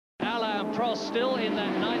Prost still in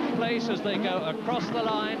that 9th place as they go across the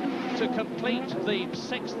line to complete the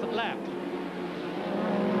 6th lap.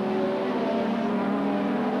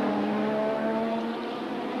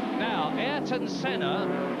 Now, Ayrton Senna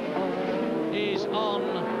is on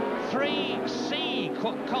 3C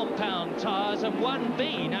compound tyres and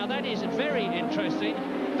 1B. Now, that is very interesting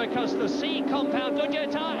because the C compound Goodyear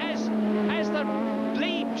tyre, as the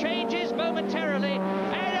lead changes momentarily,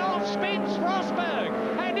 and off spins Rosberg,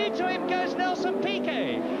 and into him goes Nelson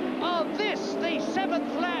Piquet. On this, the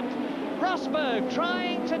 7th lap, Rosberg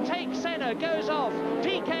trying to take Senna, goes off.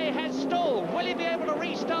 Piquet has stalled. Will he be able to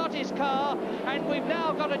restart his car? And we've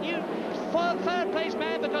now got a new 3rd place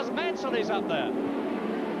man because Mansell is up there.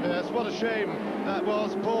 Yes, what a shame that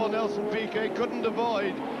was. Poor Nelson Piquet couldn't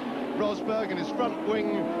avoid Rosberg, and his front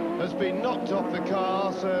wing has been knocked off the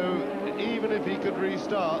car, so even if he could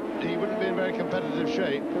restart, he wouldn't be in very competitive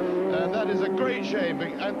shape, and that is a great shame.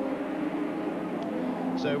 And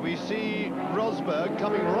so we see Rosberg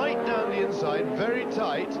coming right down the inside, very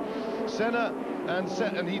tight. Senna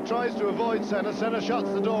and he tries to avoid Senna. Senna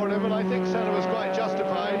shuts the door on him, and I think Senna was quite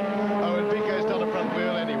justified. Oh, and Piquet's done a front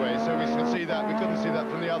wheel anyway, so we can see that. We couldn't see that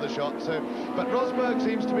from the other shot. So, but Rosberg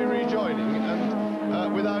seems to be rejoining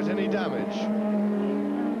and without any damage.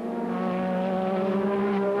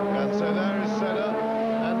 And so there is Senna,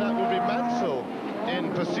 and that will be Mansell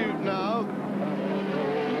in pursuit now.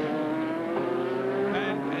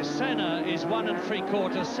 And Senna is 1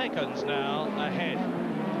 3/4 seconds now ahead.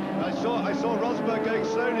 I saw Rosberg going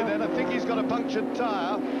slowly then. I think he's got a punctured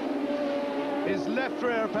tyre. His left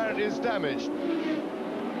rear apparently is damaged.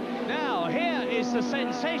 Now, here is the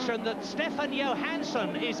sensation that Stefan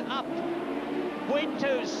Johansson is up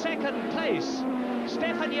into 2nd place.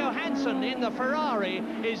 Stefan Johansson in the Ferrari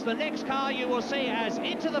is the next car you will see as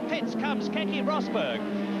into the pits comes Keke Rosberg.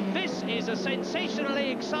 This is a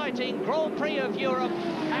sensationally exciting Grand Prix of Europe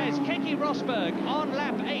as Keke Rosberg on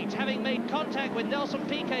lap 8, having made contact with Nelson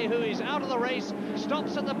Piquet, who is out of the race,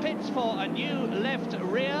 stops at the pits for a new left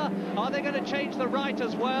rear. Are they going to change the right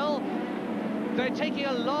as well? They're taking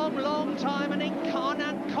a long time, an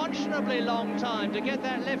unconscionably long time to get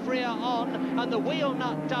that left rear on and the wheel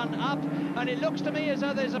nut done up, and it looks to me as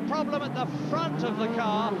though there's a problem at the front of the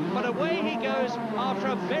car, but away he goes after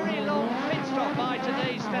a very long pit stop by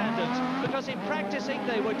today's standards, because in practicing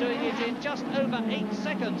they were doing it in just over 8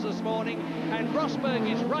 seconds this morning, and Rosberg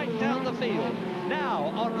is right down the field.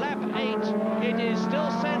 Now on lap 8 it is still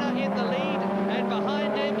Senna in the lead, and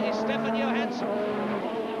behind him is Stefan Johansson.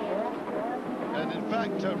 And in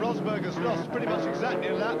fact, Rosberg has lost pretty much exactly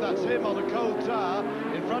a lap. That's him on a cold tyre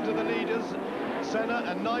in front of the leaders, Senna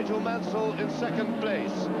and Nigel Mansell in 2nd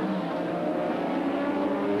place.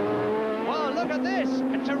 Well, look at this,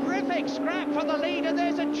 a terrific scrap for the leader.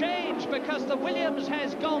 There's a change because the Williams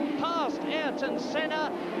has gone past Ayrton Senna,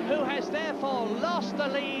 who has therefore lost the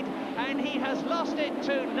lead, and he has lost it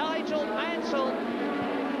to Nigel Mansell.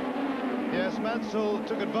 Yes, Mansell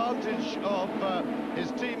took advantage of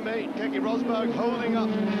his teammate Keke Rosberg holding up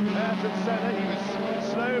Ayrton Senna. He was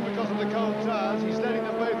slow because of the cold tyres. He's letting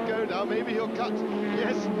them both go now. Maybe he'll cut.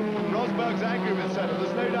 Yes, Rosberg's angry with Senna.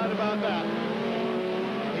 There's no doubt about that.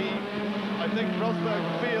 I think Rosberg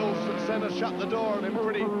feels that Senna shut the door on him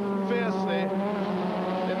pretty fiercely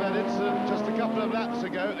in that incident just a couple of laps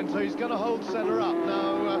ago, and so he's going to hold Senna up.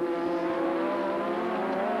 Now,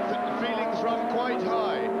 the feelings run quite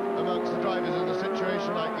high amongst the drivers in a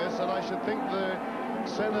situation like this, and I should think the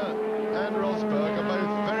Senna and Rosberg are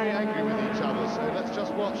both very angry with each other, so let's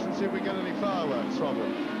just watch and see if we get any fireworks from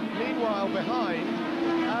them. Meanwhile, behind,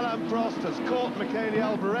 Alain Prost has caught Michele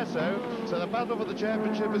Alboreto, so the battle for the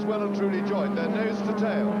championship is well and truly joined. They're nose to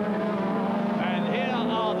tail. And here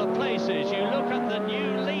are the places. You look at the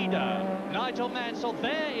new leader, Nigel Mansell.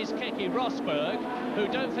 There is Keke Rosberg, who,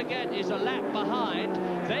 don't forget, is a lap behind.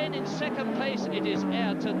 Then in 2nd place it is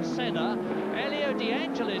Ayrton Senna. Elio De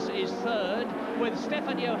Angelis is 3rd, with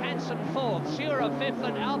Stefan Johansson 4th, Sura 5th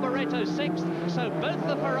and Alboreto 6th. So both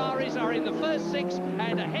the Ferraris are in the first 6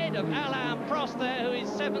 and ahead of Alain Prost there, who is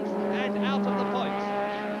 7th and out of the points.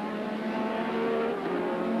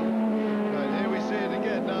 Right, here we see it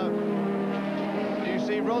again now.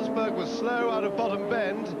 Rosberg was slow out of bottom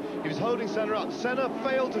bend. He was holding Senna up. Senna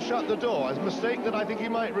failed to shut the door, a mistake that I think he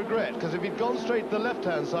might regret, because if he'd gone straight to the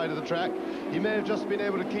left-hand side of the track, he may have just been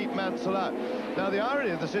able to keep Mansell out. Now, the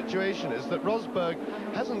irony of the situation is that Rosberg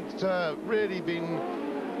hasn't really been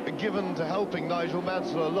given to helping Nigel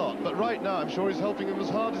Mansell a lot, but right now I'm sure he's helping him as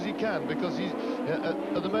hard as he can, because he's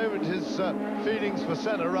at the moment his feelings for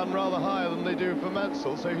Senna run rather higher than they do for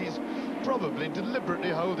Mansell, so he's probably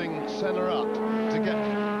deliberately holding Senna up to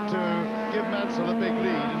give Mansell a big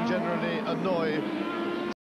lead.